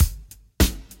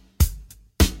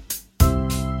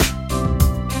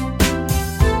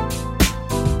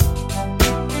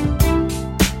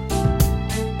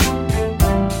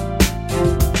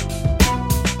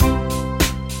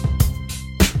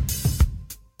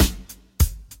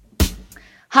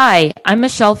Hi, I'm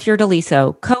Michelle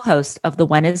Fiordaliso, co-host of The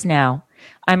When Is Now.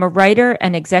 I'm a writer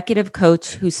and executive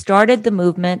coach who started the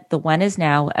movement The When Is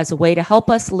Now as a way to help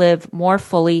us live more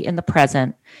fully in the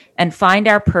present and find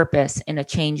our purpose in a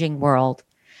changing world.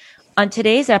 On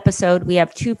today's episode, we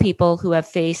have two people who have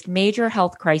faced major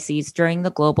health crises during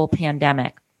the global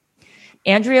pandemic.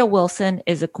 Andria Wilson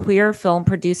is a queer film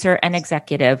producer and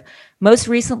executive, most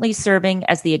recently serving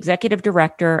as the executive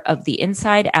director of the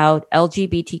Inside Out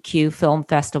LGBTQ Film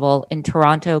Festival in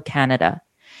Toronto, Canada.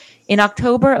 In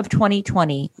October of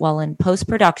 2020, while in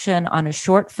post-production on a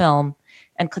short film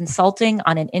and consulting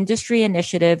on an industry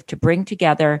initiative to bring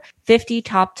together 50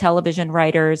 top television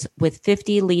writers with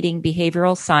 50 leading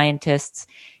behavioral scientists,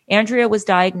 Andria was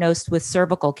diagnosed with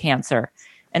cervical cancer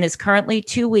and is currently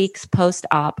 2 weeks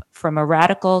post-op from a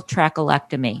radical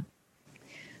trachelectomy.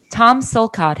 Tom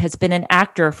Silcott has been an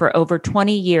actor for over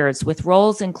 20 years with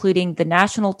roles including the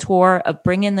national tour of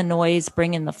Bring in the Noise,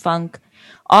 Bring in the Funk,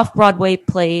 off-Broadway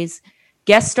plays,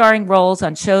 guest starring roles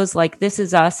on shows like This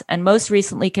Is Us, and most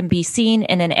recently can be seen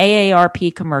in an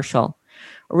AARP commercial.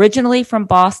 Originally from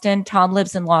Boston, Tom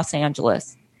lives in Los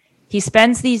Angeles. He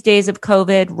spends these days of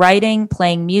COVID writing,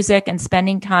 playing music, and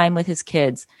spending time with his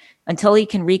kids until he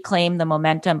can reclaim the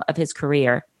momentum of his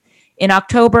career. In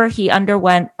October, he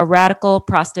underwent a radical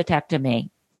prostatectomy.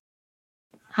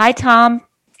 Hi, Tom.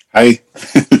 Hi.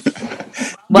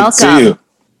 Welcome. Good to see you.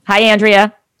 Hi,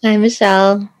 Andria. Hi,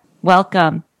 Michelle.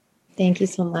 Welcome. Thank you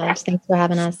so much. Thanks for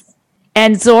having us.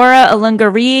 And Zora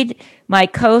Alunga-Reid, my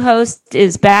co-host,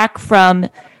 is back from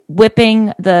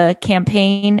whipping the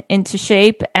campaign into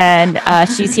shape, and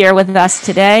she's here with us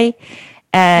today,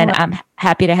 and I'm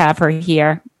happy to have her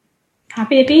here.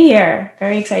 Happy to be here.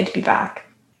 Very excited to be back.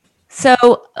 So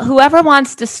whoever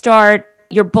wants to start,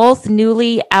 you're both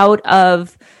newly out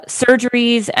of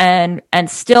surgeries and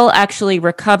still actually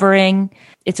recovering.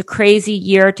 It's a crazy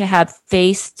year to have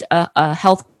faced a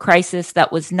health crisis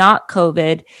that was not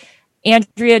COVID.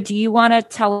 Andria, do you want to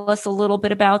tell us a little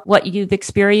bit about what you've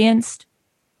experienced?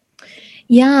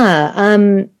 Yeah,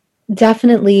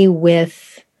 definitely with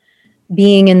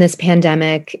being in this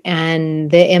pandemic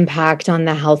and the impact on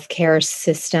the healthcare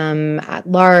system at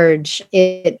large,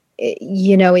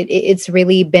 it's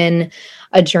really been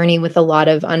a journey with a lot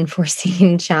of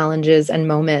unforeseen challenges and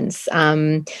moments.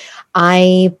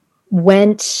 I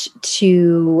went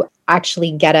to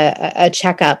actually get a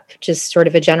checkup, just sort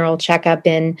of a general checkup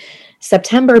in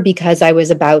September because I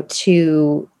was about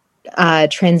to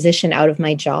transition out of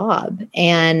my job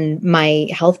and my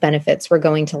health benefits were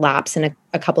going to lapse in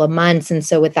a couple of months. And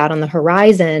so with that on the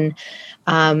horizon,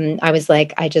 I was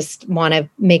like, I just want to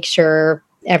make sure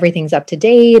everything's up to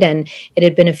date. And it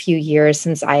had been a few years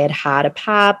since I had a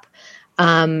PAP.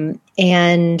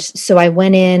 And so I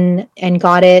went in and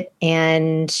got it.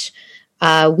 And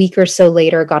a week or so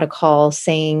later, got a call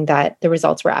saying that the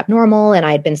results were abnormal and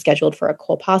I had been scheduled for a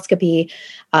colposcopy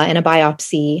and a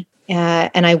biopsy.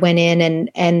 And I went in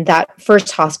and that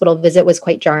first hospital visit was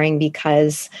quite jarring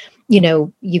because,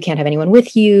 you can't have anyone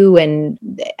with you. And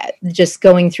just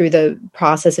going through the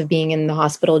process of being in the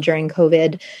hospital during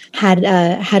COVID had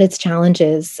its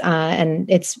challenges and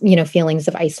its, feelings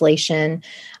of isolation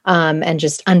and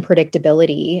just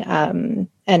unpredictability.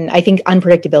 And I think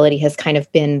unpredictability has kind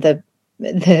of been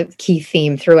the key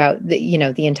theme throughout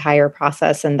the entire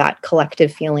process and that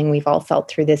collective feeling we've all felt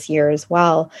through this year as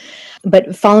well.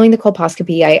 But following the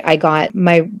colposcopy, I got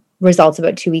my results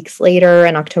about 2 weeks later.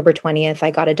 On October 20th, I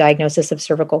got a diagnosis of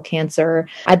cervical cancer.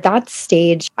 At that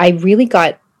stage, I really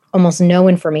got almost no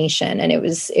information. And it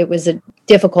was a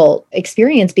difficult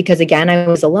experience because, again, I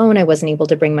was alone. I wasn't able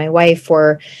to bring my wife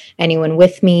or anyone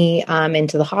with me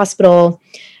into the hospital.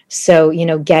 So,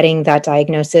 getting that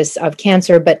diagnosis of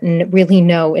cancer, but really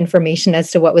no information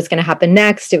as to what was going to happen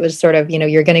next. It was sort of,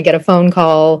 you're going to get a phone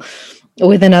call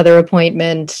with another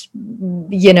appointment.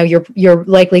 You're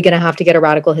likely going to have to get a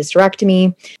radical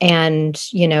hysterectomy and,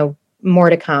 more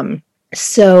to come.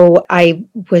 So I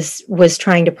was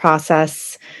trying to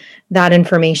process that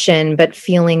information, but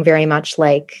feeling very much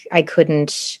like I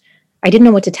didn't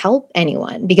know what to tell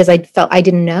anyone because I felt I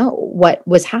didn't know what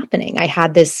was happening. I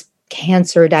had this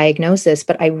cancer diagnosis,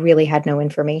 but I really had no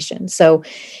information. So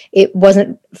it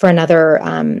wasn't for another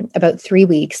about 3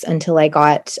 weeks until I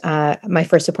got my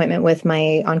first appointment with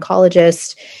my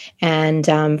oncologist. And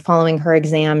following her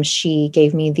exam, she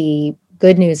gave me the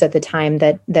good news at the time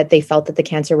that they felt that the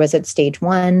cancer was at stage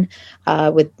 1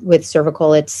 with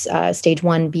cervical. It's stage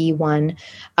 1B1,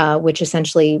 which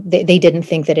essentially they didn't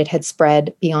think that it had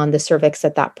spread beyond the cervix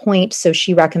at that point. So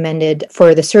she recommended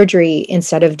for the surgery,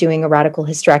 instead of doing a radical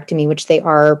hysterectomy, which they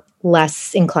are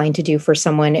less inclined to do for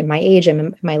someone in my age. I'm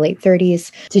in my late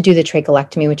 30s, to do the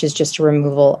trachelectomy, which is just a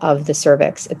removal of the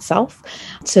cervix itself.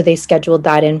 So they scheduled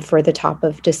that in for the top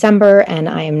of December, and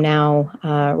I am now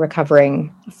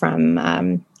recovering from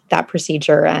that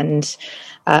procedure and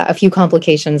a few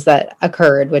complications that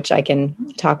occurred, which I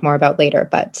can talk more about later.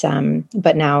 But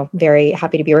now very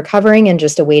happy to be recovering and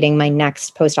just awaiting my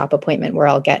next post-op appointment where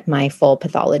I'll get my full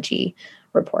pathology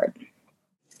report.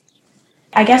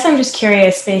 I guess I'm just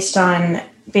curious, based on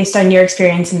your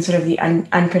experience and sort of the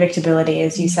unpredictability,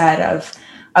 as you said, of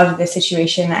the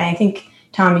situation. I think,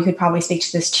 Tom, you could probably speak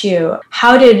to this too.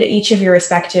 How did each of your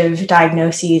respective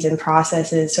diagnoses and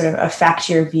processes sort of affect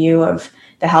your view of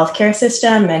the healthcare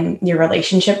system and your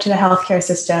relationship to the healthcare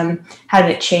system? How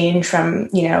did it change from,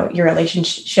 your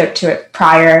relationship to it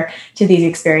prior to these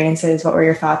experiences? What were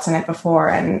your thoughts on it before,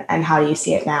 and how do you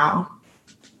see it now?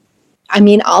 I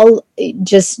mean, I'll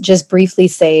just briefly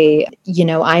say,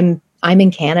 I'm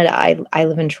in Canada. I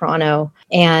live in Toronto,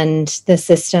 and the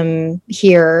system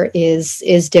here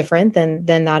is different than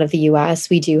that of the US.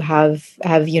 We do have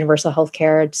universal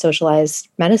healthcare, socialized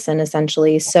medicine,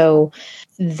 essentially. So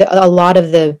a lot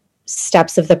of the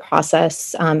steps of the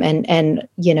process, and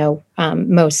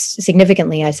most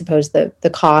significantly, I suppose,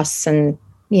 the costs and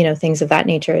things of that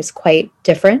nature is quite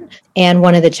different. And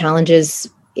one of the challenges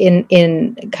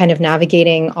in kind of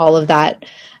navigating all of that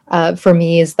for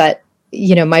me is that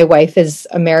my wife is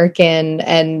American,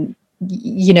 and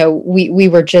we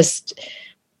were just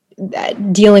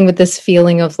dealing with this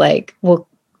feeling of like, well,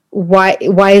 why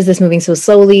is this moving so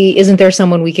slowly? Isn't there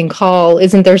someone we can call?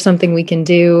 Isn't there something we can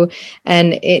do?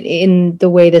 And in the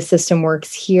way the system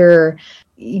works here,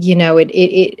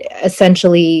 it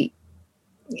essentially,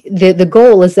 the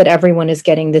goal is that everyone is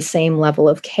getting the same level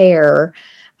of care.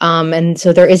 And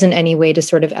so there isn't any way to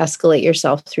sort of escalate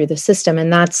yourself through the system.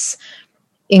 And that's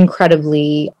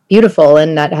incredibly beautiful.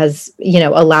 And that has,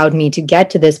 allowed me to get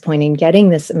to this point in getting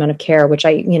this amount of care, which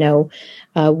I,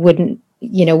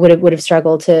 would have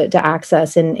struggled to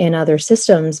access in other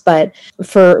systems. But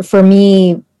for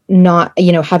me, not,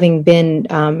 having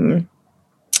been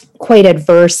quite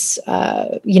adverse,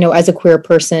 as a queer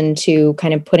person to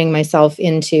kind of putting myself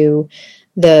into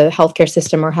the healthcare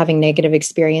system or having negative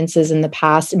experiences in the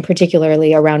past, and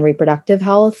particularly around reproductive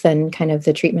health and kind of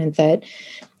the treatment that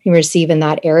you receive in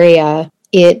that area,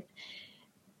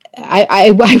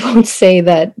 I won't say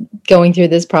that going through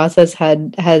this process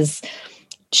has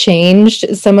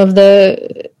changed some of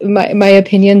my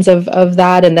opinions of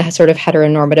that and the sort of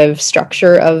heteronormative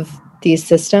structure of these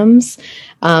systems.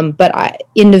 But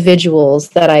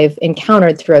individuals that I've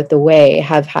encountered throughout the way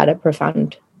have had a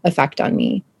profound effect on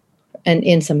me and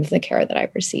in some of the care that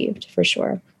I've received, for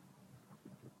sure.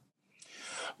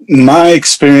 My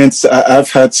experience,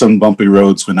 I've had some bumpy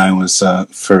roads when I was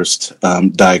first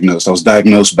diagnosed. I was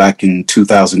diagnosed back in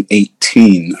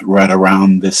 2018, right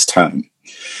around this time.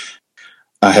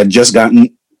 I had just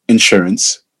gotten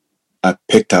insurance. I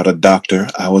picked out a doctor.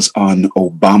 I was on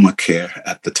Obamacare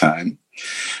at the time,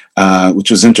 which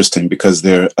was interesting because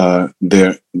there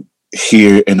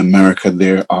here in America,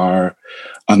 there are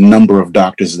a number of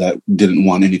doctors that didn't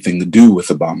want anything to do with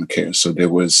Obamacare. So there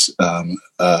was a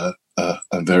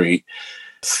very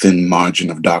thin margin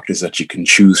of doctors that you can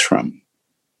choose from.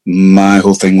 My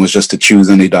whole thing was just to choose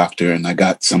any doctor, and I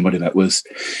got somebody that was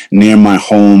near my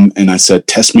home, and I said,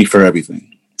 test me for everything.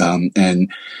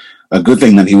 And a good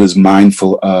thing that he was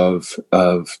mindful of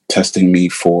testing me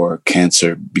for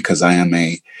cancer, because I am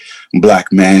a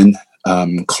Black man,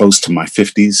 close to my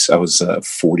 50s. I was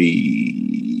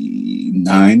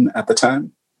 49 at the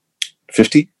time.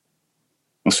 50? I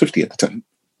was 50 at the time.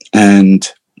 And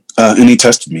he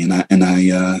tested me, and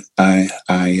I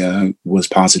was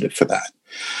positive for that.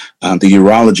 The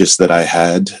urologist that I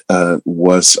had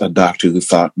was a doctor who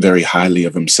thought very highly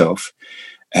of himself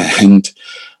and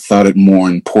thought it more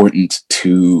important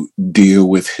to deal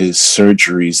with his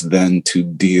surgeries than to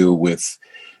deal with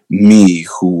me,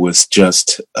 who was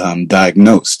just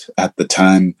diagnosed. At the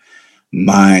time,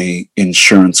 my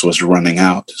insurance was running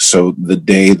out. So the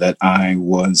day that I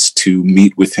was to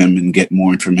meet with him and get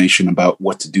more information about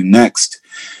what to do next,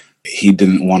 he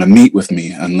didn't want to meet with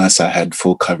me unless I had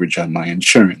full coverage on my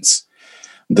insurance.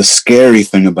 The scary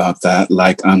thing about that,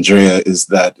 like Andria, is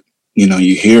that,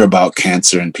 you hear about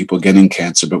cancer and people getting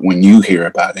cancer, but when you hear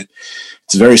about it,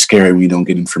 it's very scary when you don't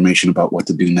get information about what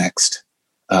to do next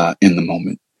in the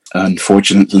moment.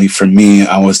 Unfortunately for me,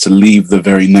 I was to leave the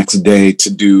very next day to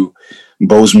do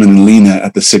Bozeman and Lena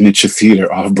at the Signature Theater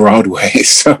off Broadway.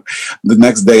 So the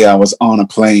next day I was on a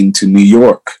plane to New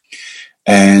York,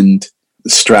 and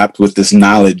strapped with this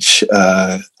knowledge,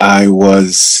 I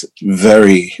was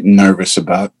very nervous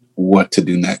about what to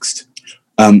do next.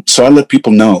 So I let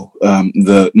people know,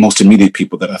 the most immediate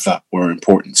people that I thought were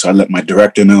important. So I let my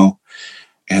director know,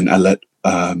 and I let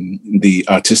the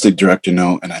artistic director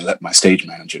know, and I let my stage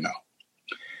manager know.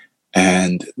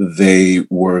 And they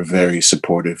were very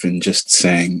supportive in just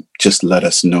saying, just let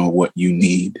us know what you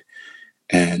need,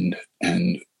 and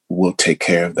we'll take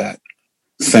care of that.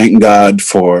 Thank God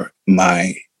for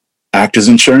my actors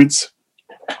insurance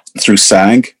through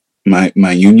SAG, my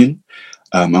union.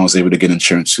 I was able to get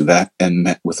insurance through that, and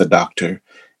met with a doctor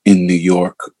in New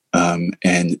York,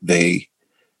 and they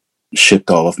shipped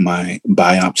all of my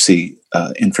biopsy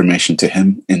information to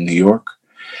him in New York.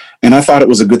 And I thought it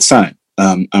was a good sign.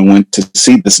 I went to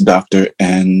see this doctor,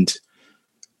 and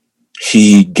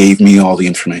he gave me all the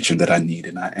information that I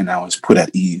needed, and I was put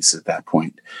at ease at that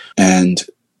point, and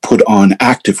put on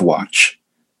active watch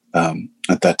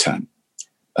at that time.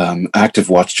 Active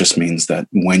watch just means that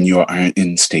when you are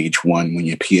in stage 1, when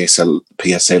your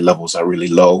PSA levels are really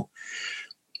low,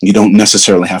 you don't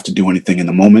necessarily have to do anything in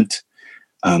the moment.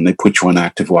 They put you on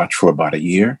active watch for about a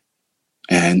year,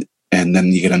 and then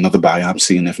you get another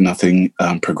biopsy. And if nothing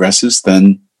progresses,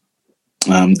 then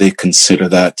they consider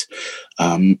that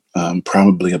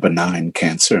probably a benign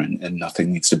cancer, and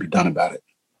nothing needs to be done about it.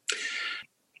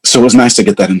 So it was nice to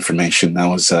get that information. I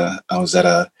was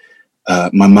at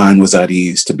my mind was at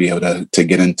ease to be able to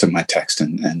get into my text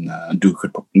and do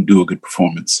a good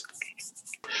performance.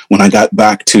 When I got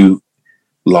back to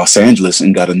Los Angeles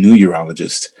and got a new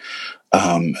urologist,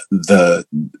 the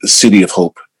City of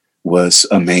Hope was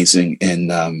amazing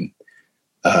in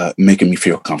making me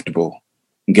feel comfortable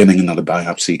getting another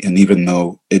biopsy. And even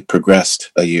though it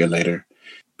progressed a year later,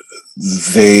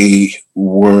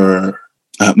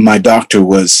 my doctor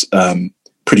was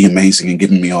pretty amazing in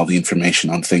giving me all the information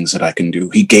on things that I can do.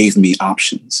 He gave me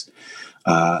options,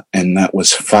 and that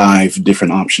was 5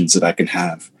 different options that I can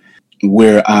have,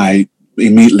 where I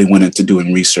immediately went into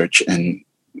doing research and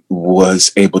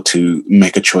was able to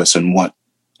make a choice on what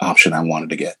option I wanted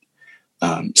to get.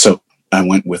 So I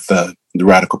went with the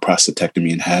radical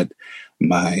prostatectomy and had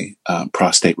my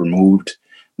prostate removed,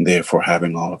 therefore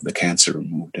having all of the cancer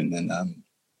removed. And then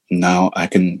now I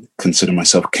can consider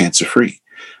myself cancer-free,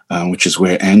 which is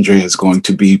where Andria is going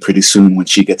to be pretty soon when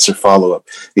she gets her follow-up.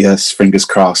 Yes, fingers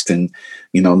crossed, and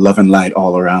love and light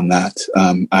all around that.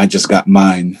 I just got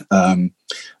mine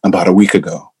about a week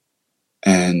ago,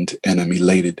 and I'm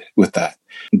elated with that.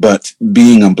 But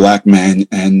being a Black man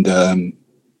and the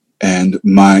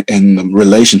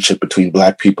relationship between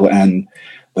Black people and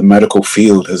the medical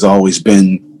field has always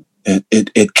been,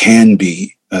 it can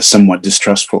be somewhat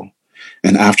distrustful.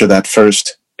 And after that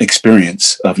first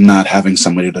experience of not having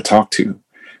somebody to talk to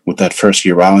with that first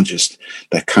urologist,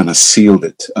 that kind of sealed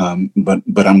it.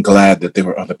 But I'm glad that there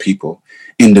were other people,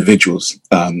 individuals,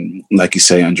 like you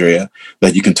say, Andria,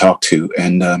 that you can talk to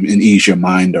and ease your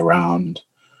mind around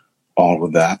all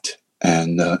of that.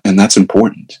 And that's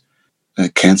important.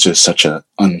 Cancer is such an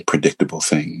unpredictable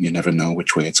thing. You never know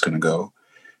which way it's going to go.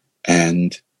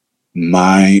 And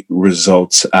my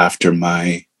results after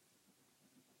my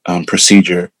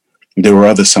procedure, there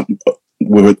were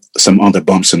some other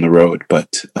bumps in the road,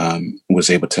 but was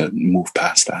able to move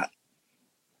past that.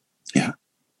 Yeah.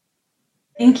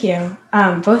 Thank you,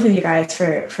 both of you guys,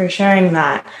 for sharing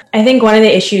that. I think one of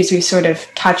the issues we've sort of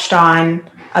touched on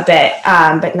a bit,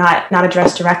 but not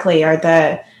addressed directly, are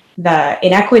the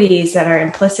inequities that are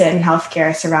implicit in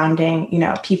healthcare surrounding,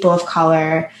 people of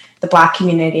color, the Black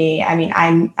community. I mean,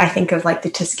 I think of like the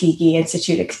Tuskegee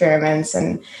Institute experiments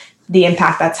and the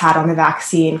impact that's had on the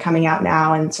vaccine coming out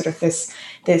now, and sort of this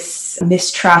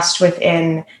mistrust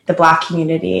within the Black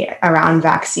community around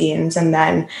vaccines. And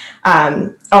then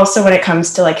also when it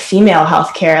comes to like female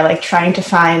healthcare, like trying to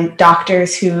find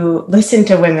doctors who listen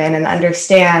to women and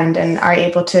understand and are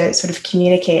able to sort of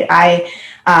communicate. I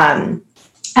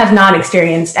have not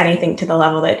experienced anything to the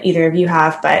level that either of you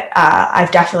have, but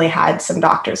I've definitely had some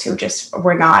doctors who just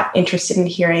were not interested in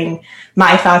hearing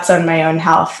my thoughts on my own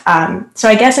health. So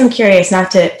I guess I'm curious,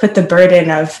 not to put the burden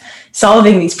of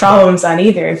solving these problems on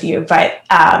either of you, but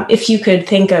if you could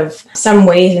think of some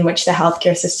ways in which the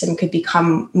healthcare system could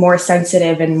become more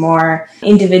sensitive and more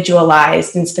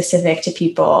individualized and specific to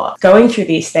people going through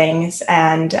these things,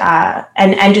 and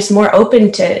just more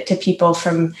open to people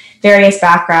from various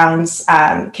backgrounds,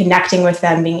 connecting with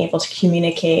them, being able to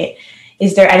communicate.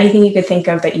 Is there anything you could think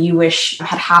of that you wish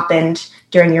had happened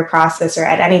during your process or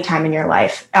at any time in your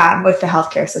life with the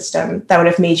healthcare system that would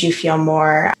have made you feel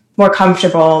more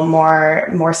comfortable,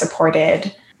 more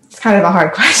supported? It's kind of a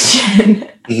hard question.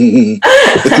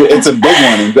 It's a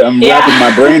big one. I'm wrapping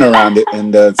my brain around it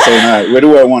and saying, all right, where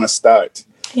do I want to start?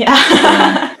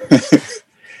 Yeah.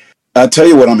 I'll tell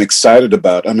you what I'm excited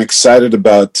about. I'm excited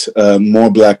about more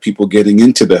Black people getting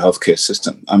into the healthcare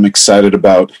system. I'm excited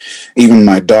about even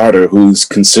my daughter, who's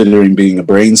considering being a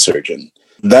brain surgeon.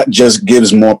 That just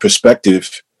gives more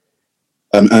perspective.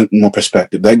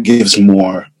 That gives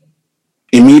more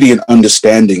immediate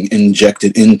understanding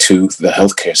injected into the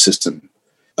healthcare system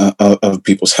of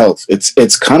people's health.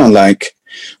 It's kind of like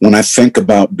when I think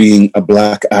about being a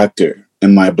Black actor,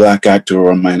 am I a Black actor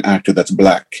or am I an actor that's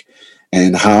Black?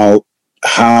 And how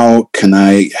can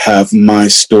I have my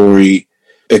story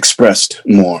expressed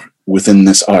more within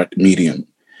this art medium?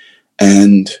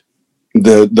 And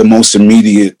the most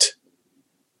immediate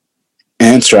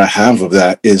answer I have of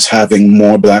that is having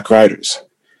more Black writers,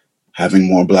 having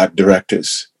more Black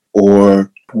directors,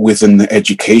 or within the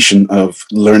education of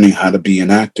learning how to be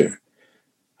an actor.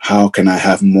 How can I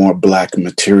have more Black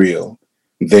material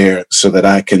there so that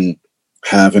I can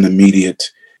have an immediate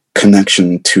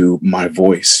connection to my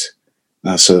voice,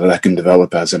 so that I can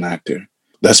develop as an actor?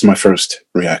 That's my first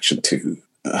reaction to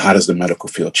how does the medical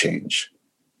field change.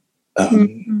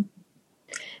 The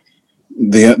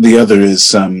other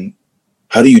is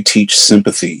how do you teach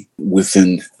sympathy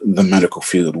within the medical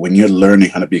field when you're learning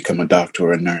how to become a doctor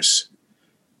or a nurse?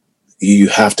 You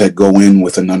have to go in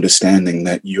with an understanding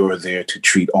that you're there to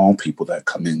treat all people that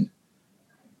come in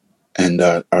and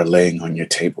are laying on your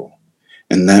table.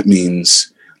 And that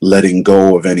means letting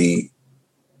go of any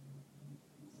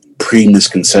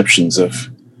pre-misconceptions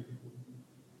of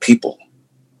people.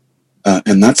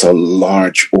 And that's a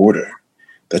large order.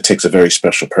 That takes a very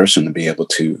special person to be able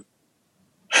to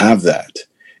have that.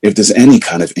 If there's any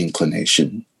kind of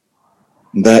inclination,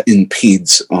 that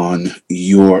impedes on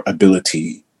your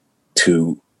ability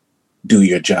to do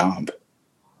your job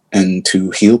and to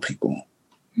heal people.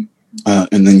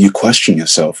 And then you question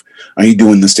yourself, are you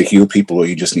doing this to heal people or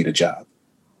you just need a job?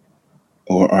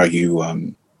 Or are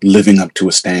you living up to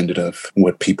a standard of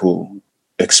what people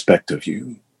expect of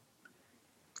you?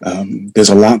 There's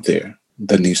a lot there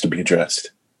that needs to be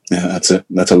addressed. Yeah, that's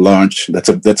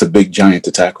a big giant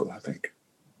to tackle, I think.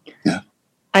 Yeah.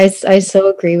 I so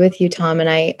agree with you, Tom. And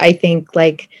I think,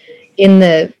 like, in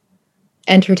the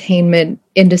entertainment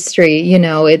industry, you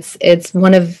know, it's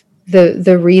one of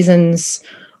the reasons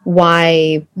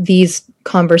why these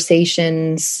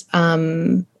conversations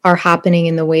are happening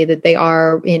in the way that they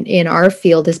are in our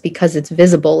field is because it's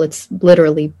visible. It's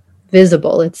literally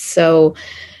visible. It's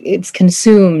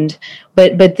consumed,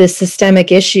 but the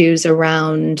systemic issues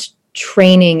around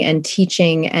training and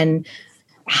teaching and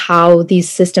how these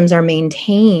systems are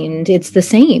maintained, it's the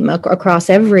same across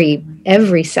every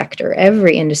sector,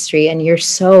 every industry. And you're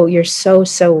so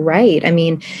right. I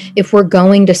mean, if we're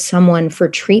going to someone for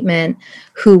treatment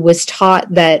who was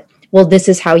taught that, well, this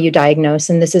is how you diagnose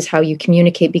and this is how you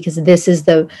communicate because this is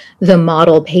the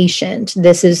model patient,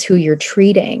 this is who you're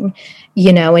treating,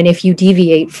 you know, and if you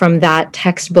deviate from that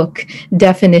textbook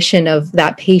definition of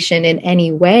that patient in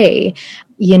any way,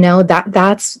 you know,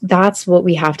 that's what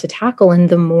we have to tackle. And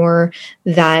the more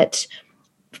that,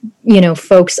 you know,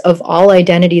 folks of all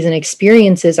identities and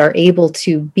experiences are able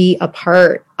to be a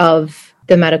part of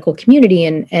the medical community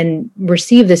and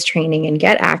receive this training and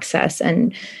get access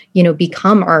and, you know,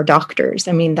 become our doctors.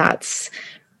 I mean, that's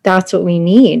what we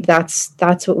need. That's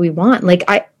what we want. Like,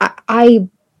 I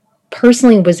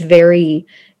personally was very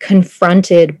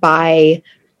confronted by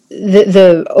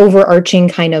the overarching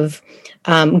kind of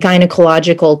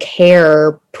gynecological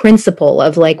care principle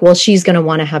of, like, well, she's going to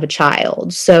want to have a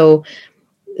child, so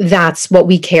that's what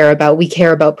we care about. We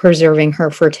care about preserving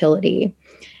her fertility.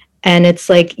 And it's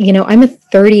like, you know, I'm a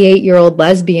 38-year-old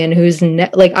lesbian who's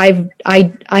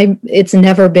it's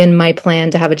never been my plan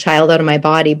to have a child out of my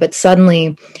body, but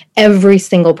suddenly every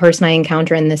single person I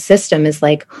encounter in this system is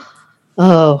like,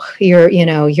 oh,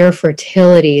 your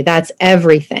fertility, that's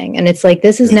everything. And it's like,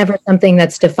 this is never something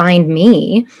that's defined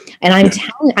me. And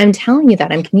I'm telling you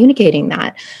that, I'm communicating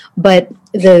that. But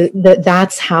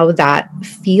that's how that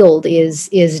field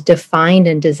is defined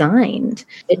and designed.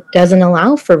 It doesn't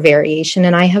allow for variation.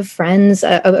 And I have friends,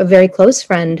 a very close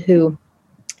friend who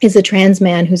is a trans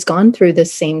man who's gone through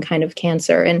this same kind of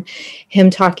cancer, and him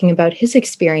talking about his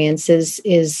experiences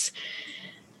is,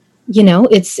 you know,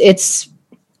 it's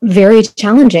very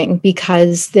challenging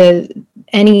because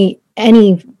any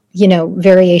you know,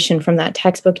 variation from that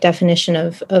textbook definition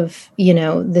of you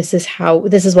know, this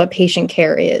is what patient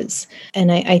care is.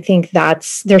 And I think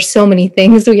there's so many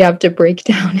things we have to break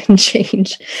down and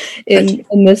change in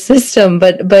the system.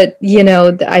 But you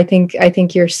know, I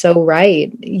think you're so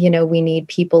right. You know, we need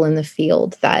people in the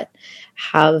field that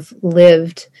have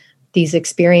lived these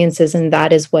experiences, and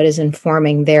that is what is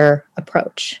informing their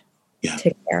approach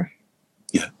to care.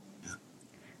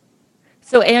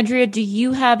 So, Andria, do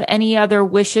you have any other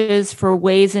wishes for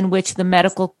ways in which the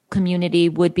medical community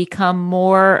would become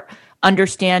more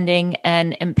understanding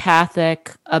and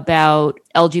empathic about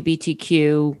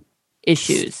LGBTQ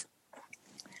issues?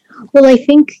 Well, I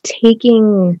think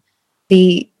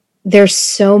there's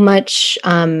so much,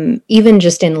 even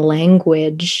just in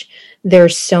language,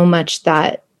 there's so much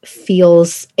that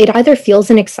it either feels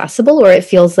inaccessible or it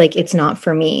feels like it's not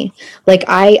for me. Like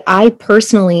I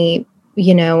personally,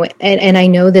 and I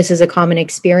know this is a common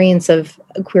experience of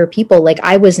queer people. Like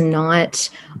I was not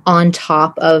on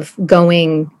top of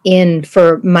going in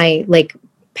for my like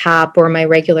PAP or my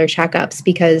regular checkups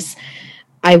because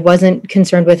I wasn't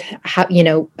concerned with,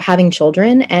 having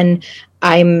children, and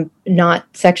I'm not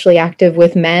sexually active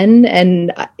with men.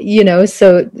 And,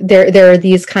 so there are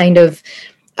these kind of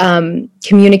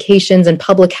communications and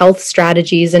public health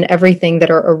strategies and everything that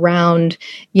are around,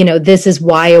 this is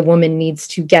why a woman needs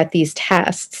to get these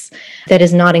tests, that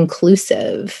is not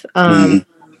inclusive. And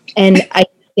I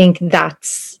think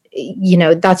that's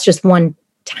just one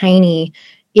tiny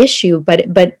issue, but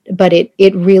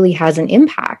it really has an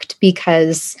impact,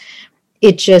 because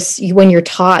it just, when you're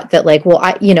taught that like, well,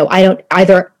 I don't,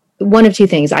 either one of two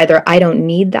things, either I don't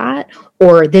need that,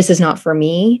 or this is not for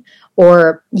me,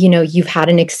 or, you've had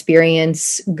an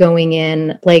experience going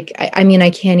in, like, I mean, I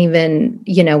can't even,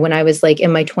 when I was like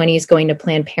in my 20s going to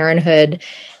Planned Parenthood,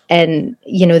 and,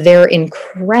 they're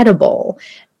incredible,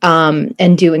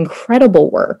 and do incredible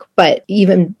work. But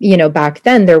even, back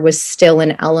then there was still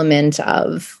an element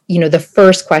of, the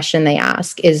first question they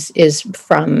ask is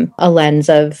from a lens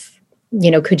of,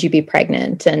 could you be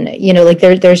pregnant? And, like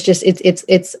there's just,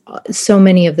 it's so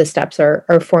many of the steps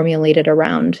are formulated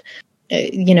around,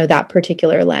 that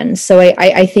particular lens. So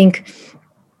I think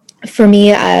for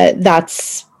me,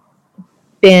 that's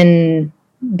been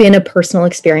a personal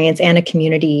experience and a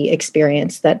community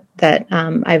experience that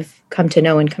I've come to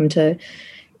know and come to,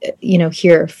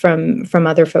 hear from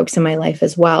other folks in my life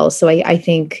as well. So I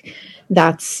think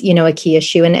that's, a key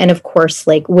issue. And of course,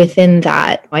 like within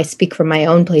that, I speak from my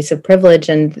own place of privilege,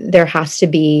 and there has to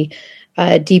be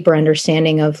a deeper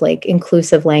understanding of like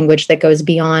inclusive language that goes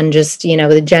beyond just,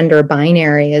 the gender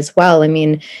binary as well. I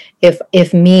mean,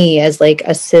 if me as like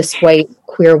a cis white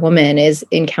queer woman is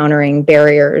encountering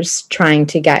barriers trying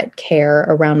to get care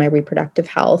around my reproductive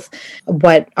health,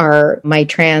 what are my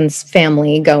trans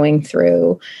family going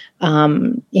through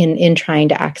in trying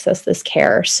to access this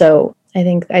care? So I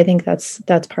think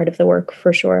that's part of the work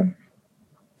for sure.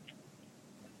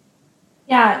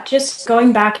 Yeah, just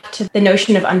going back to the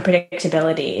notion of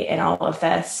unpredictability in all of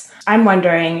this, I'm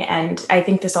wondering, and I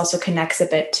think this also connects a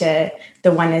bit to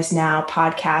the One Is Now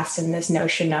podcast and this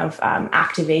notion of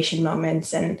activation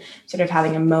moments and sort of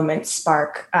having a moment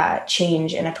spark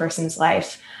change in a person's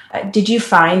life. Did you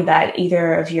find that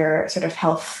either of your sort of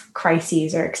health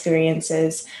crises or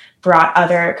experiences brought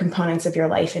other components of your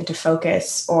life into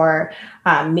focus, or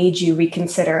made you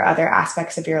reconsider other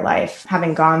aspects of your life,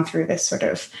 having gone through this sort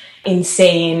of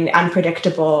insane,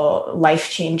 unpredictable,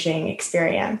 life-changing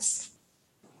experience?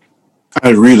 I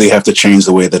really have to change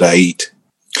the way that I eat.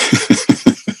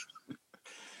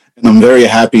 And I'm very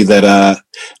happy that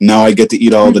now I get to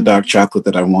eat all the dark chocolate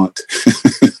that I want.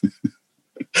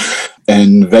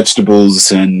 And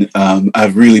vegetables, and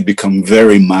I've really become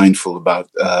very mindful about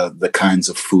the kinds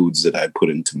of foods that I put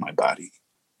into my body.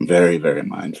 Very, very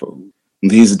mindful.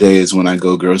 These days, when I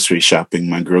go grocery shopping,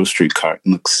 my grocery cart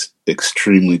looks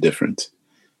extremely different.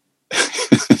 I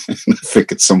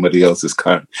think it's somebody else's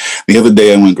cart. The other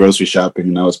day, I went grocery shopping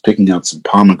and I was picking out some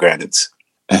pomegranates,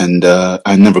 and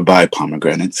I never buy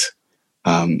pomegranates,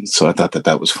 so I thought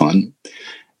that was fun.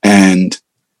 And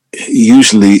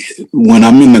usually when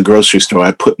I'm in the grocery store,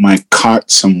 I put my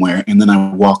cart somewhere and then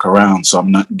I walk around so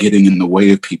I'm not getting in the way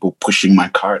of people pushing my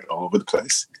cart all over the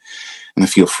place. And I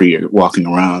feel freer walking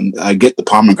around. I get the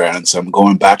pomegranates, I'm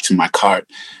going back to my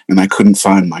cart, and I couldn't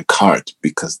find my cart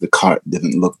because the cart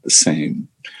didn't look the same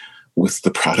with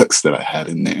the products that I had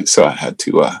in there. So I had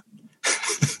to, I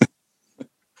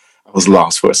was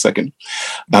lost for a second.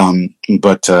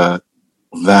 But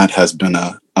that has been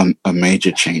a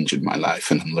major change in my life,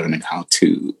 and I'm learning how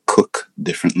to cook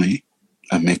differently.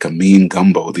 I make a mean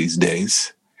gumbo these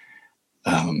days.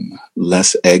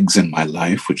 Less eggs in my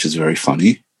life, which is very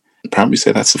funny. I'd probably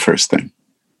say that's the first thing.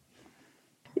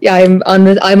 Yeah, I'm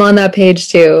on that page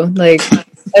too. Like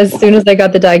as soon as I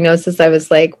got the diagnosis, I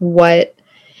was like, what?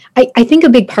 I think a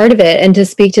big part of it, and to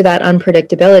speak to that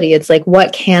unpredictability, it's like,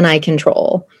 what can I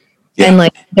control? Yeah. And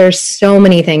like, there's so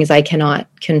many things I cannot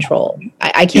control.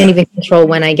 I can't even control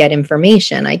when I get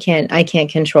information. I can't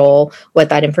control what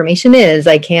that information is.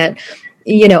 I can't,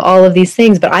 all of these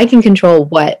things, but I can control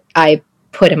what I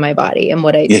put in my body and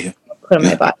what I put in Yeah.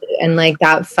 my body. And like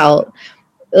that felt,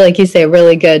 like you say,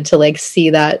 really good to like see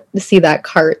that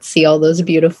cart, see all those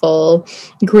beautiful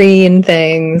green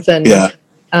things. And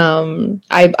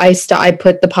I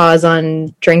put the pause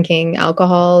on drinking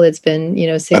alcohol. It's been,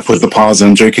 6 I put the pause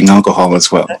on drinking alcohol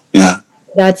as well. Yeah.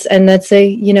 That's a,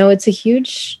 it's a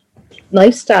huge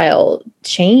lifestyle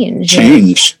change.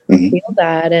 Mm-hmm. Feel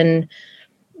that. And,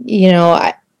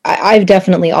 I've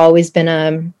definitely always been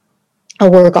a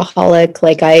workaholic.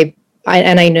 Like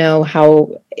I know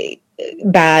how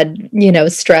bad,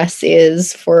 stress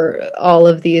is for all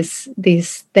of these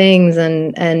things,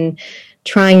 and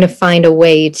trying to find a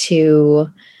way to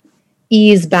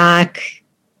ease back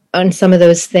on some of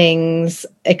those things,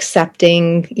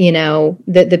 accepting,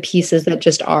 the pieces that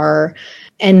just are.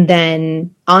 And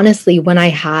then honestly, when I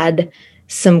had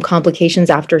some complications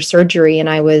after surgery and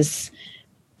I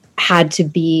had to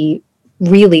be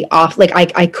really off, like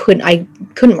I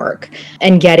couldn't work,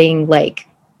 and getting like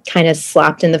kind of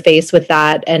slapped in the face with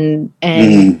that, and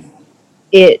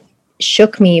it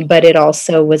shook me, but it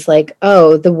also was like,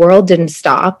 oh, the world didn't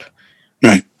stop.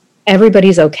 Right.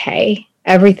 Everybody's okay.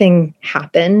 Everything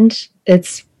happened.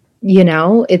 It's,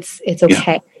 it's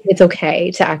okay. Yeah. It's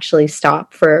okay to actually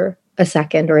stop for a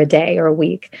second or a day or a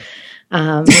week.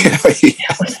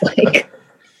 It was like,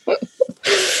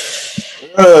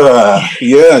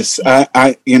 yes,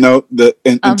 I in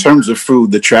terms of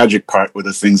food, the tragic part were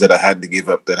the things that I had to give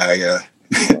up, that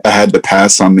I had to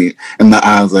pass on me, and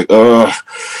I was like, oh,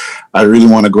 I really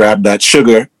want to grab that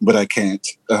sugar, but I can't.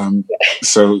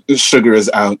 So sugar is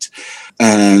out,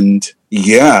 and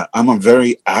yeah, I'm a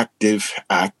very active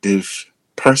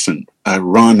person. I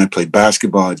run, I play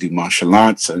basketball, I do martial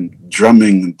arts, and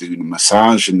drumming, and do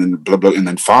massage, and then blah blah, and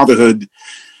then fatherhood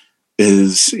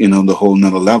is, the whole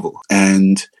nother level.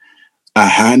 And I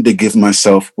had to give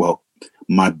myself,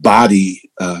 my body,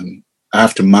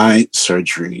 after my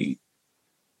surgery,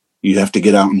 you have to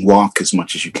get out and walk as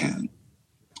much as you can.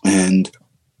 And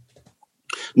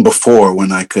before,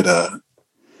 when I could, I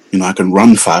could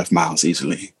run 5 miles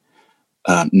easily.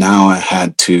 Now I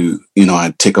had to,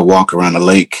 I'd take a walk around a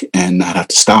lake, and I'd have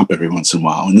to stop every once in a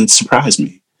while. And it surprised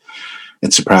me.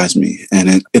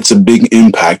 And it's a big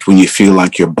impact when you feel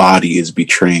like your body is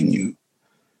betraying you.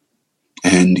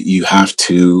 And you have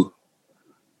to,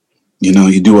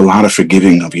 you do a lot of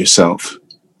forgiving of yourself,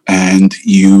 and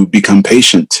you become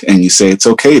patient, and you say, it's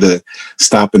okay to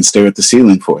stop and stare at the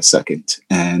ceiling for a second,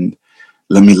 and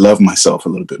let me love myself a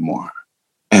little bit more.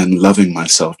 And loving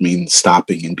myself means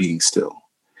stopping and being still,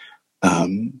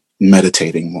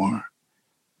 meditating more,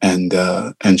 and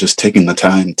just taking the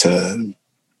time to,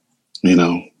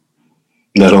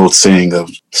 that old saying of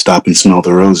stop and smell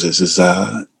the roses is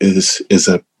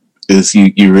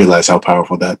you realize how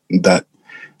powerful that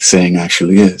saying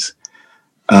actually is.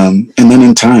 And then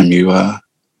in time you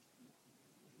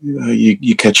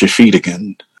catch your feet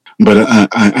again. But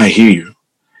I hear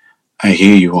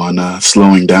you on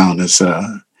slowing down is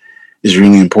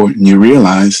really important. You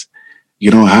realize you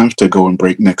don't have to go and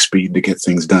breakneck speed to get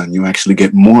things done. You actually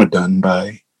get more done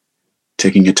by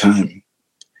taking your time.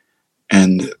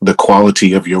 And the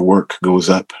quality of your work goes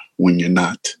up when you're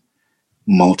not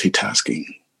multitasking.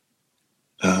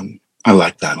 I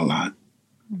like that a lot.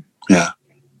 Yeah.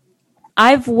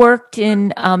 I've worked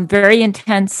in very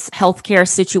intense healthcare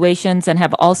situations and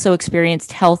have also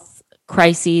experienced health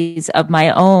crises of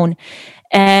my own.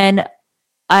 And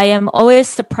I am always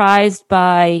surprised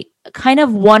by kind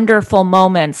of wonderful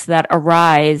moments that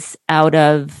arise out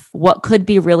of what could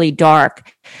be really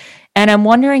dark. And I'm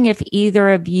wondering if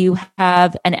either of you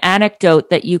have an anecdote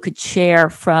that you could share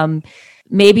from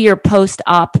maybe your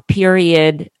post-op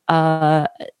period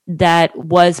that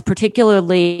was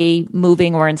particularly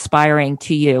moving or inspiring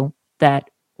to you, that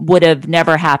would have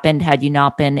never happened had you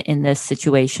not been in this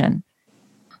situation.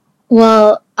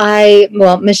 Well,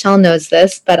 Michelle knows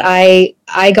this, but I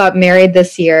got married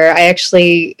this year. I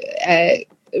actually,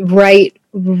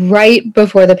 right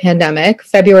before the pandemic,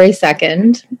 February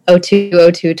 2nd,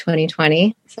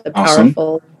 2020. It's a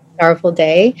powerful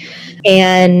day.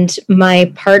 And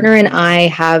my partner and I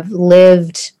have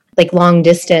lived like long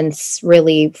distance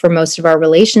really for most of our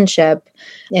relationship.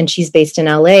 And she's based in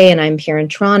LA and I'm here in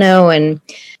Toronto. And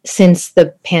since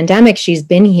the pandemic, she's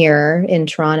been here in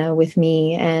Toronto with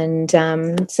me. And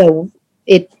so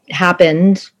it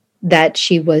happened that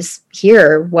she was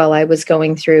here while I was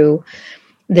going through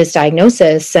this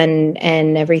diagnosis and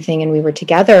everything, and we were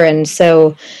together. And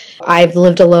so I've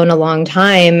lived alone a long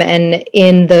time, and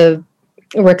in the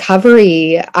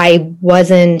recovery, I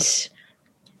wasn't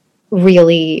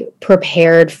really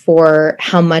prepared for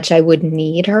how much I would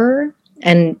need her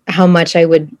and how much I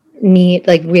would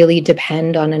really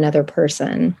depend on another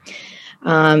person.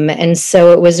 And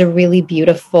so it was a really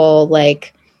beautiful,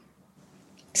 like,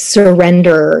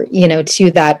 surrender,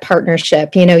 to that partnership.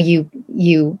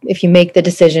 If you make the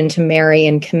decision to marry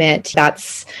and commit,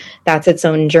 that's its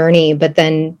own journey. But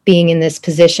then being in this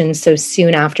position so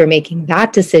soon after making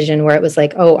that decision, where it was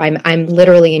like, oh, I'm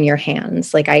literally in your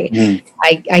hands. Like I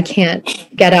can't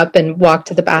get up and walk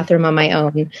to the bathroom on my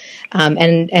own.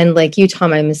 And like you,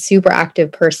 Tom, I'm a super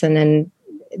active person, and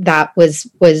that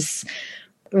was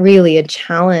really a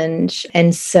challenge.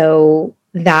 And so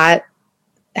that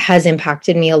has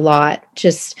impacted me a lot,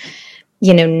 just,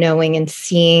 knowing and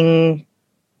seeing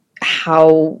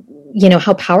how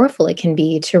powerful it can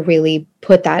be to really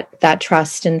put that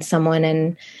trust in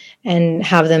someone and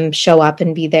have them show up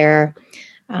and be there,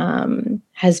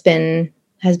 has been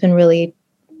really,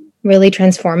 really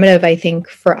transformative, I think,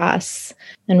 for us,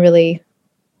 and really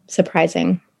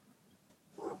surprising.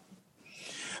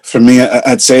 For me,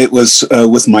 I'd say it was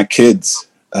with my kids.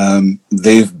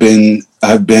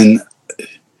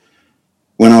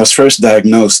 When I was first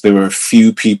diagnosed, there were a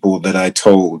few people that I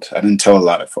told. I didn't tell a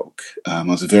lot of folk. I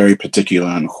was very particular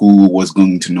on who was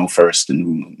going to know first and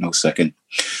who would know second.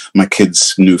 My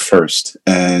kids knew first,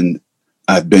 and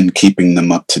I've been keeping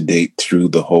them up to date through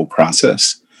the whole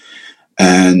process.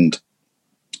 And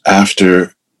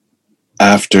after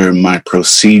my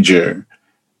procedure,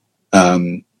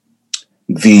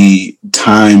 the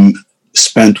time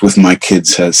spent with my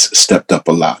kids has stepped up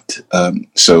a lot.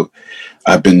 So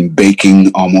I've been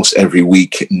baking almost every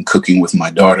week and cooking with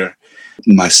my daughter.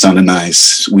 My son and I,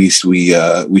 we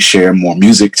share more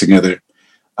music together.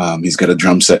 He's got a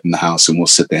drum set in the house, and we'll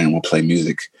sit there and we'll play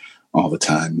music all the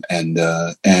time.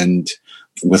 And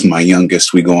with my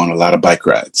youngest, we go on a lot of bike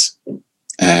rides,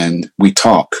 and we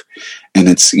talk. And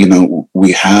it's,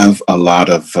 we have a lot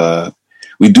of,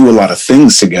 we do a lot of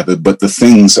things together, but the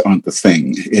things aren't the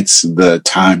thing. It's the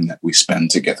time that we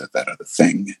spend together that are the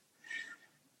thing.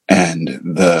 And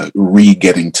the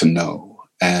getting to know.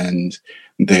 And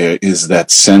there is that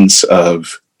sense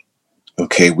of,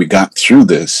 okay, we got through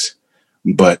this,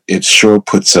 but it sure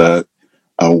puts a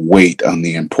weight on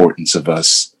the importance of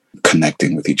us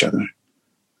connecting with each other.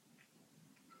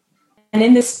 And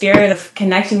in the spirit of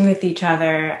connecting with each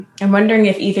other, I'm wondering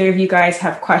if either of you guys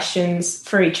have questions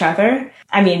for each other.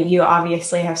 I mean, you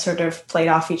obviously have sort of played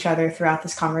off each other throughout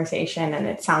this conversation, and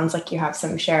it sounds like you have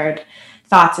some shared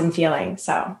thoughts and feelings.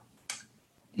 So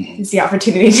it's the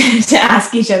opportunity to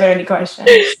ask each other any questions.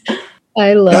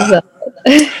 I love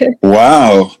that.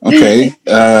 Wow. Okay.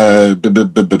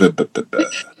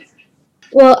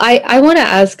 Well, I want to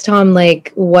ask Tom,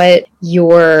 like,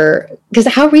 because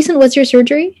how recent was your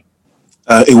surgery?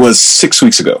 It was 6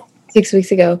 weeks ago. 6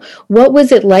 weeks ago. What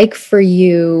was it like for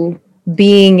you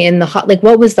being in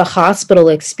what was the hospital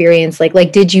experience like?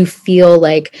 Like, did you feel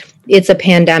like it's a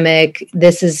pandemic,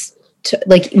 this is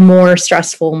more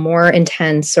stressful, more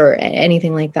intense, or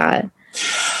anything like that?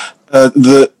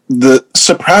 The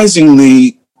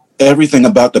surprisingly, everything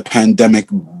about the pandemic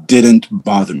didn't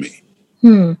bother me.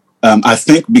 I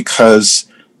think because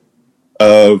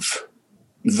of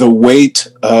the weight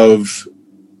of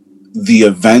the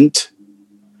event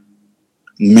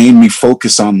made me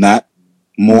focus on that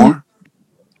more.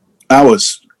 I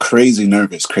was crazy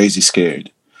nervous, crazy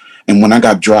scared. And when I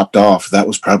got dropped off, that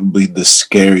was probably the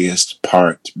scariest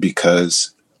part,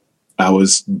 because I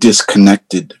was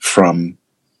disconnected from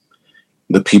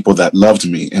the people that loved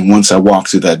me. And once I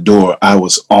walked through that door, I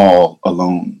was all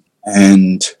alone.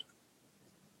 And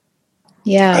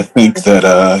yeah, I think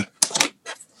that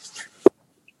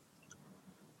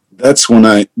that's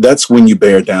when you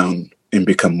bear down and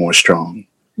become more strong.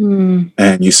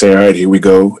 And you say, all right, here we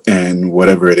go. And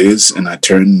whatever it is, and I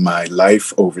turn my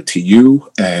life over to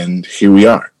you, and here we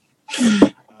are.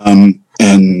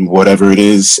 And whatever it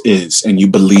is, and you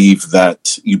believe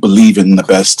in the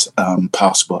best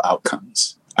possible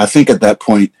outcomes. I think at that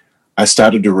point, I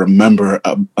started to remember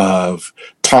of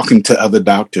talking to other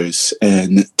doctors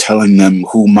and telling them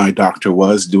who my doctor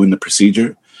was doing the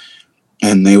procedure.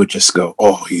 And they would just go,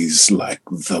 oh, he's like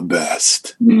the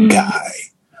best guy.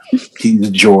 He's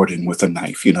Jordan with a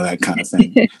knife, that kind of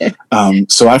thing.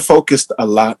 So I focused a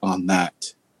lot on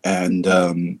that.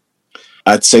 And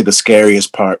I'd say the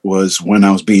scariest part was when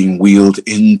I was being wheeled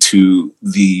into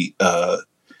the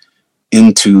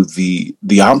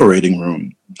operating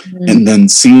room, and then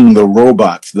seeing the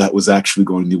robot that was actually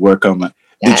going to work on my...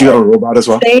 Did you have a robot as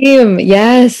well? Same.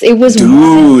 Yes. It was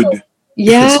wild.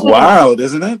 Yeah. It's wild,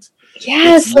 isn't it?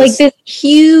 Yes, like this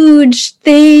huge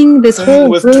thing, this whole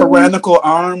with room. tyrannical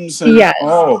arms. And, yes.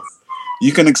 Oh,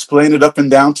 you can explain it up and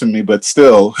down to me, but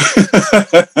still.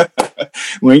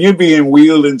 when you're being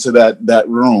wheeled into that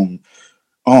room,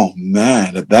 oh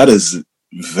man, that is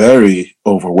very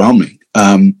overwhelming.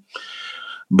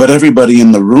 But everybody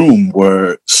in the room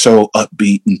were so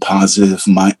upbeat and positive.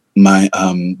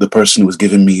 The person who was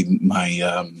giving me my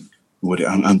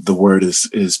the word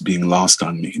is being lost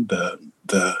on me.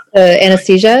 The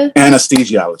anesthesia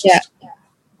anesthesiologist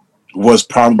was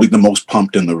probably the most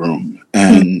pumped in the room,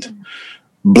 and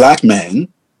Black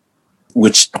man,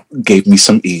 which gave me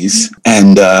some ease,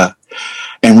 and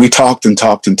we talked and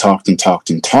talked and talked and talked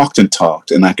and talked and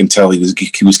talked, and I can tell he was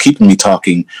keeping me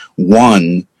talking,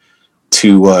 one,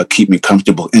 to keep me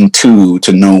comfortable, and two,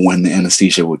 to know when the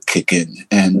anesthesia would kick in.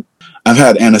 And I've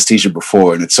had anesthesia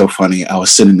before, and it's so funny. I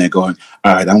was sitting there going,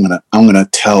 all right, I'm gonna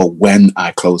tell when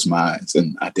I close my eyes,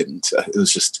 and I didn't. It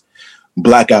was just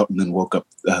blackout, and then woke up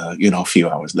a few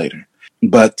hours later.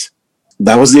 But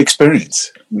that was the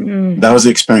experience. That was the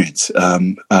experience.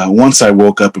 Once I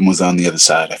woke up and was on the other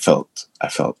side, I felt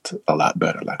a lot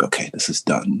better. Like, okay, this is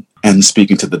done. And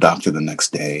speaking to the doctor the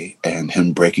next day and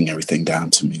him breaking everything down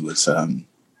to me was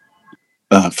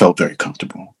felt very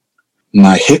comfortable.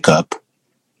 My hiccup,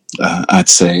 I'd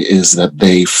say, is that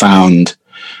they found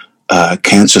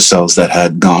cancer cells that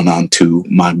had gone onto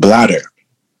my bladder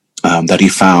that he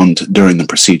found during the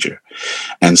procedure,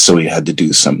 and so he had to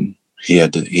do he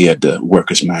had to work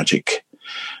his magic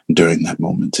during that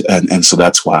moment, and so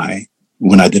that's why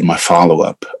when I did my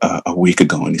follow-up a week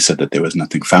ago, and he said that there was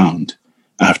nothing found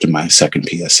after my second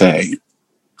PSA,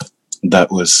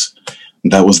 that was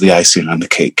the icing on the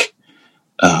cake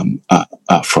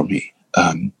for me.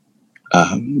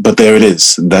 But there it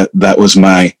is. That was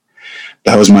my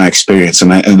experience,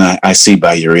 and I see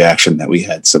by your reaction that we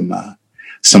had some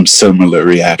similar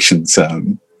reactions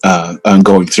on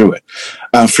going through it.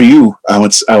 For you, I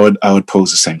would pose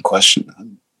the same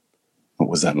question. What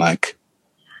was that like?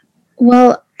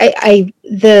 Well,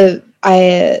 that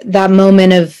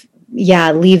moment of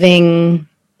leaving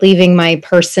my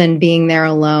person, being there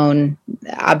alone,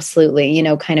 absolutely,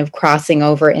 kind of crossing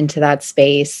over into that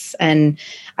space. And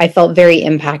I felt very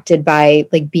impacted by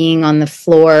like being on the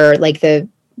floor, like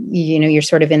you're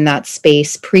sort of in that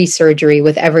space pre-surgery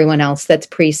with everyone else that's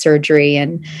pre-surgery.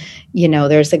 And,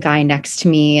 there's a guy next to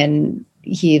me, and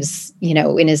he's,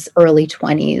 in his early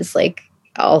 20s, like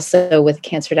also with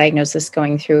cancer diagnosis,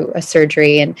 going through a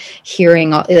surgery, and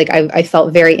hearing I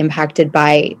felt very impacted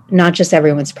by not just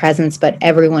everyone's presence, but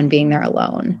everyone being there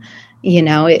alone.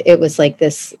 It was like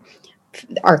this,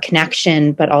 our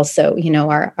connection, but also,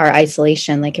 our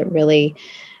isolation, like it really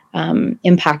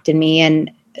impacted me.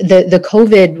 And the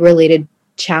COVID related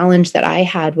challenge that I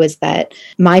had was that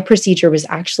my procedure was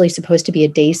actually supposed to be a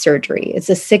day surgery. It's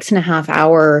a 6.5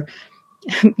 hour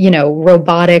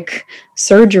robotic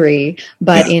surgery,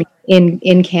 but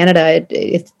in Canada,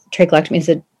 it's trachelectomy is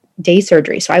a day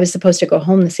surgery. So I was supposed to go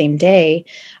home the same day,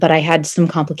 but I had some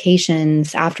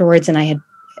complications afterwards, and I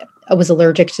was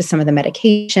allergic to some of the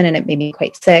medication, and it made me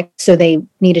quite sick. So they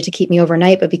needed to keep me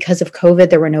overnight, but because of COVID,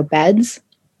 there were no beds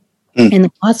in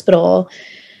the hospital.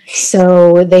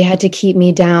 So they had to keep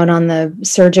me down on the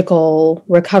surgical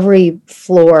recovery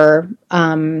floor,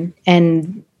 and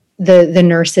the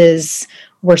nurses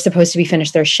were supposed to be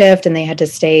finished their shift, and they had to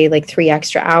stay like 3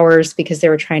 extra hours because they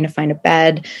were trying to find a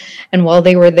bed. And while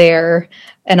they were there,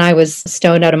 and I was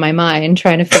stoned out of my mind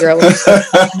trying to figure out what was going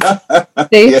on,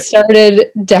 they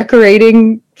started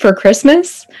decorating for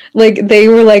Christmas. Like they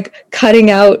were like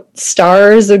cutting out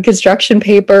stars of construction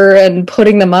paper and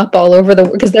putting them up all over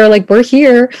because they're like, we're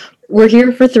here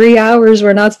for 3 hours.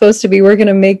 We're not supposed to be. We're going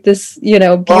to make this,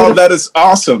 beautiful. Oh, that is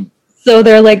awesome. So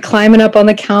they're like climbing up on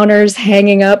the counters,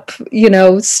 hanging up,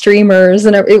 streamers,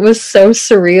 and it was so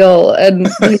surreal, and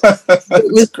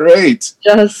it was great,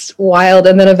 just wild.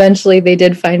 And then eventually they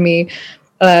did find me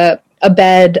a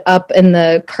bed up in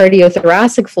the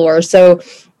cardiothoracic floor. So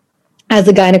as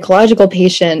a gynecological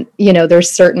patient,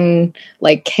 there's certain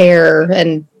like care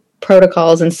and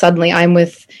protocols, and suddenly I'm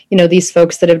with, these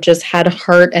folks that have just had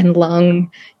heart and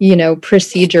lung,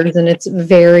 procedures, and it's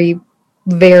very,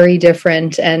 very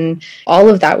different. And all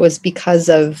of that was because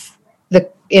of the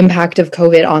impact of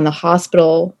COVID on the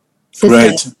hospital system.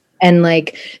 Right. And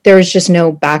like, there was just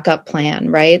no backup plan,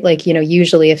 right? Like,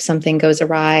 usually if something goes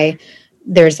awry,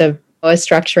 there's a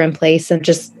structure in place. And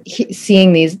just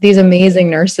seeing these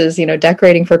amazing nurses,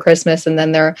 decorating for Christmas, and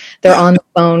then they're on the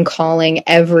phone calling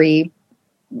every,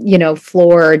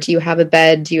 floor. Do you have a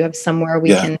bed? Do you have somewhere we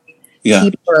can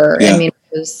keep her? I mean, it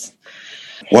was...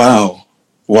 Wow.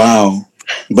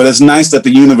 But it's nice that the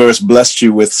universe blessed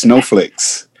you with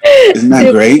snowflakes. Isn't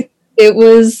that great? It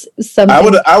was something.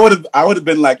 I would have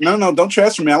been like, no, don't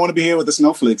transfer me. I want to be here with the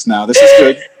snowflakes now. This is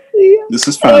good. This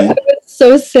is fine. I was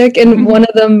so sick, and one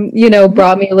of them,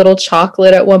 brought me a little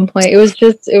chocolate at one point. It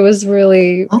was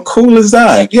really... How cool is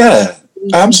that? Yeah,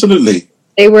 absolutely.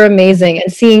 They were amazing.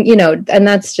 And seeing, and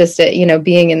that's just it,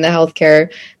 being in the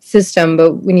healthcare system.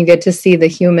 But when you get to see the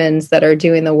humans that are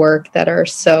doing the work that are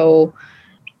so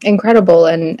incredible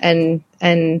and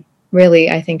really,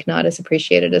 I think, not as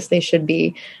appreciated as they should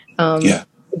be.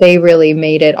 They really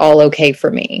made it all okay for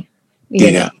me.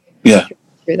 Through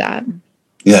that.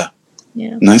 Yeah.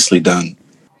 Nicely done.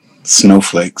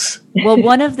 Snowflakes. Well,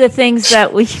 one of the things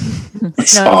that we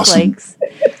snowflakes.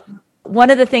 Awesome. One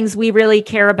of the things we really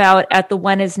care about at the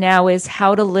When Is Now is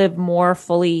how to live more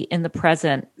fully in the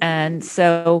present. And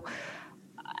so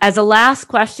as a last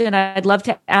question, I'd love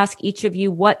to ask each of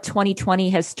you what 2020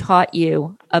 has taught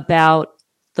you about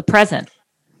the present.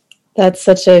 That's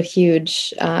such a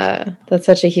huge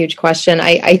question.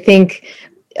 I think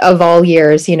of all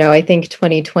years, I think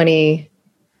 2020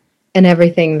 and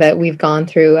everything that we've gone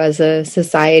through as a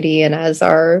society and as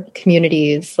our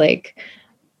communities, like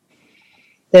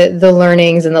the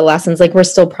learnings and the lessons, like we're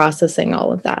still processing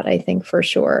all of that, I think, for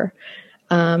sure.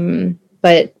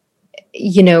 But,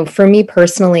 for me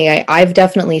personally, I've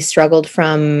definitely struggled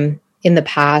from in the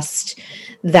past,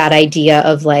 that idea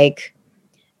of like,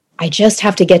 I just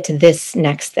have to get to this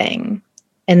next thing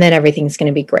and then everything's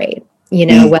going to be great.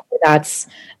 Whether that's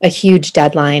a huge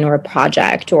deadline or a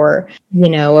project or,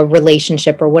 a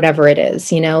relationship or whatever it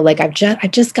is, like I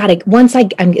just got to,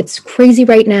 it's crazy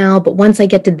right now, but once I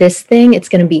get to this thing, it's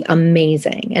going to be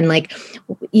amazing. And like,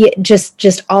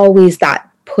 just always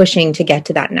that pushing to get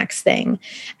to that next thing.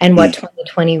 And what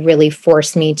 2020 really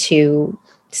forced me to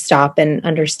stop and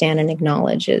understand and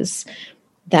acknowledge is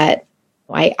that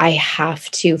I have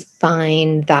to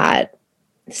find that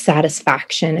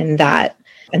satisfaction and that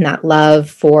love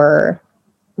for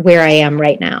where I am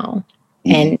right now,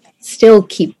 and still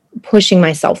keep pushing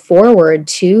myself forward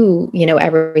to,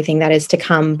 everything that is to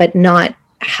come, but not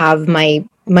have my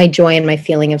joy and my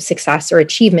feeling of success or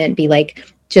achievement be like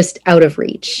just out of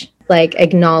reach. Like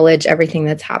acknowledge everything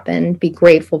that's happened, be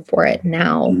grateful for it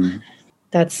now.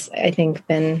 That's, I think,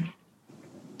 been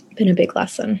a big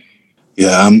lesson.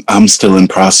 Yeah, I'm still in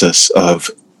process of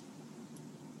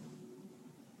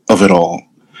it all.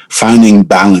 Finding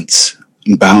balance.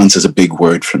 Balance is a big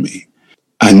word for me.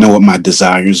 I know what my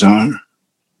desires are,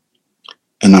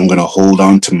 and I'm going to hold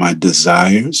on to my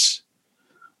desires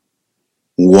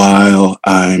while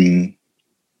I'm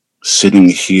sitting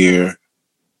here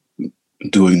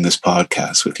doing this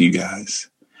podcast with you guys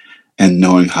and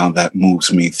knowing how that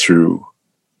moves me through.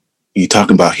 You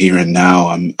talk about here and now.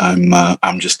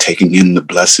 I'm just taking in the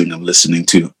blessing of listening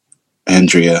to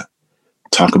Andria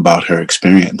talk about her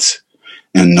experience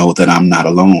and know that I'm not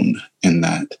alone in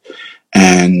that.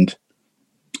 And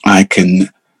I can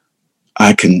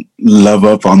love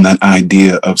up on that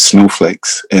idea of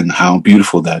snowflakes and how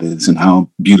beautiful that is and how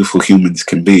beautiful humans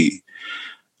can be.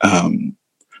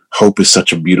 Hope is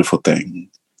such a beautiful thing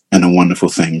and a wonderful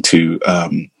thing to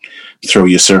throw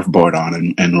your surfboard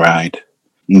on and ride.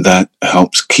 That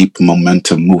helps keep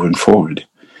momentum moving forward.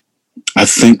 I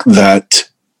think that,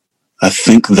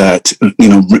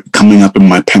 coming up in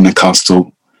my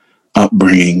Pentecostal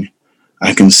upbringing,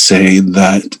 I can say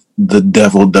that the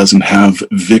devil doesn't have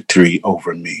victory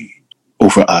over me,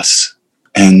 over us.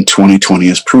 And 2020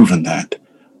 has proven that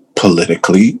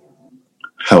politically,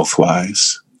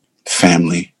 health-wise,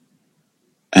 family,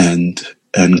 and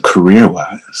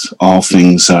career-wise. All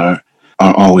things are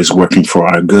always working for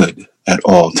our good at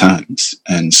all times.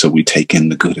 And so we take in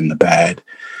the good and the bad,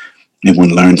 and we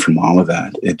learn from all of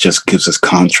that. It just gives us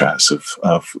contrasts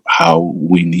of how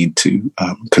we need to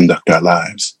conduct our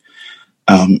lives.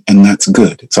 And that's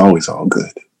good. It's always all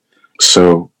good.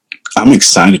 So I'm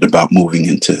excited about moving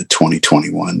into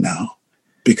 2021 now,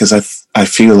 because I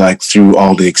feel like through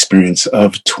all the experience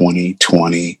of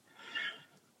 2020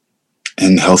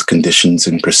 and health conditions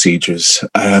and procedures,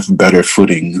 I have better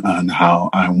footing on how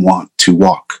I want to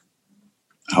walk,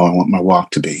 how I want my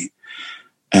walk to be.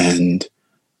 And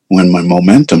when my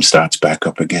momentum starts back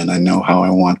up again, I know how I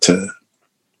want to,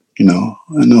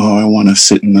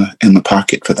 sit in the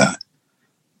pocket for that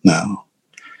now.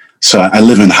 So I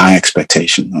live in high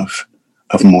expectation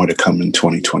of more to come in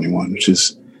 2021, which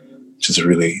is a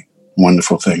really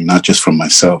wonderful thing, not just for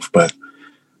myself, but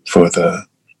for the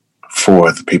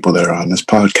people that are on this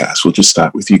podcast. We'll just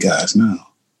start with you guys now.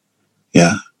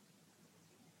 Yeah.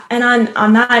 And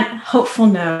on that hopeful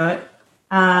note,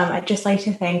 I'd just like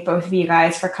to thank both of you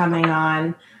guys for coming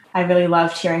on. I really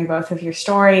loved hearing both of your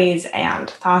stories and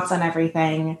thoughts on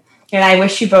everything. And I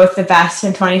wish you both the best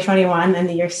in 2021 and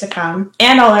the years to come,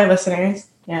 and all our listeners.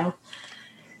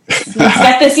 Let's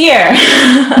get this year.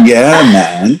 Yeah,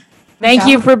 man. Thank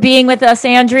you for being with us,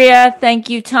 Andria. Thank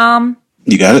you, Tom.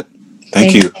 You got it.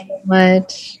 Thank you so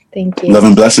much. Thank you. Love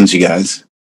and blessings, you guys.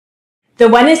 The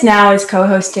When Is Now is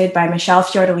co-hosted by Michelle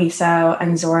Fiordaliso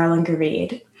and Zora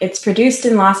Lingareed. It's produced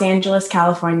in Los Angeles,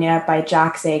 California by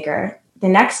Jack Zager. The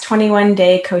next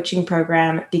 21-day coaching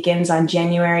program begins on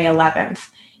January 11th.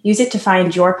 Use it to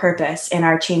find your purpose in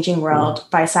our changing world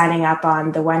by signing up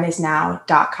on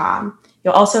thewhenisnow.com.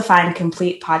 You'll also find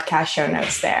complete podcast show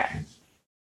notes there.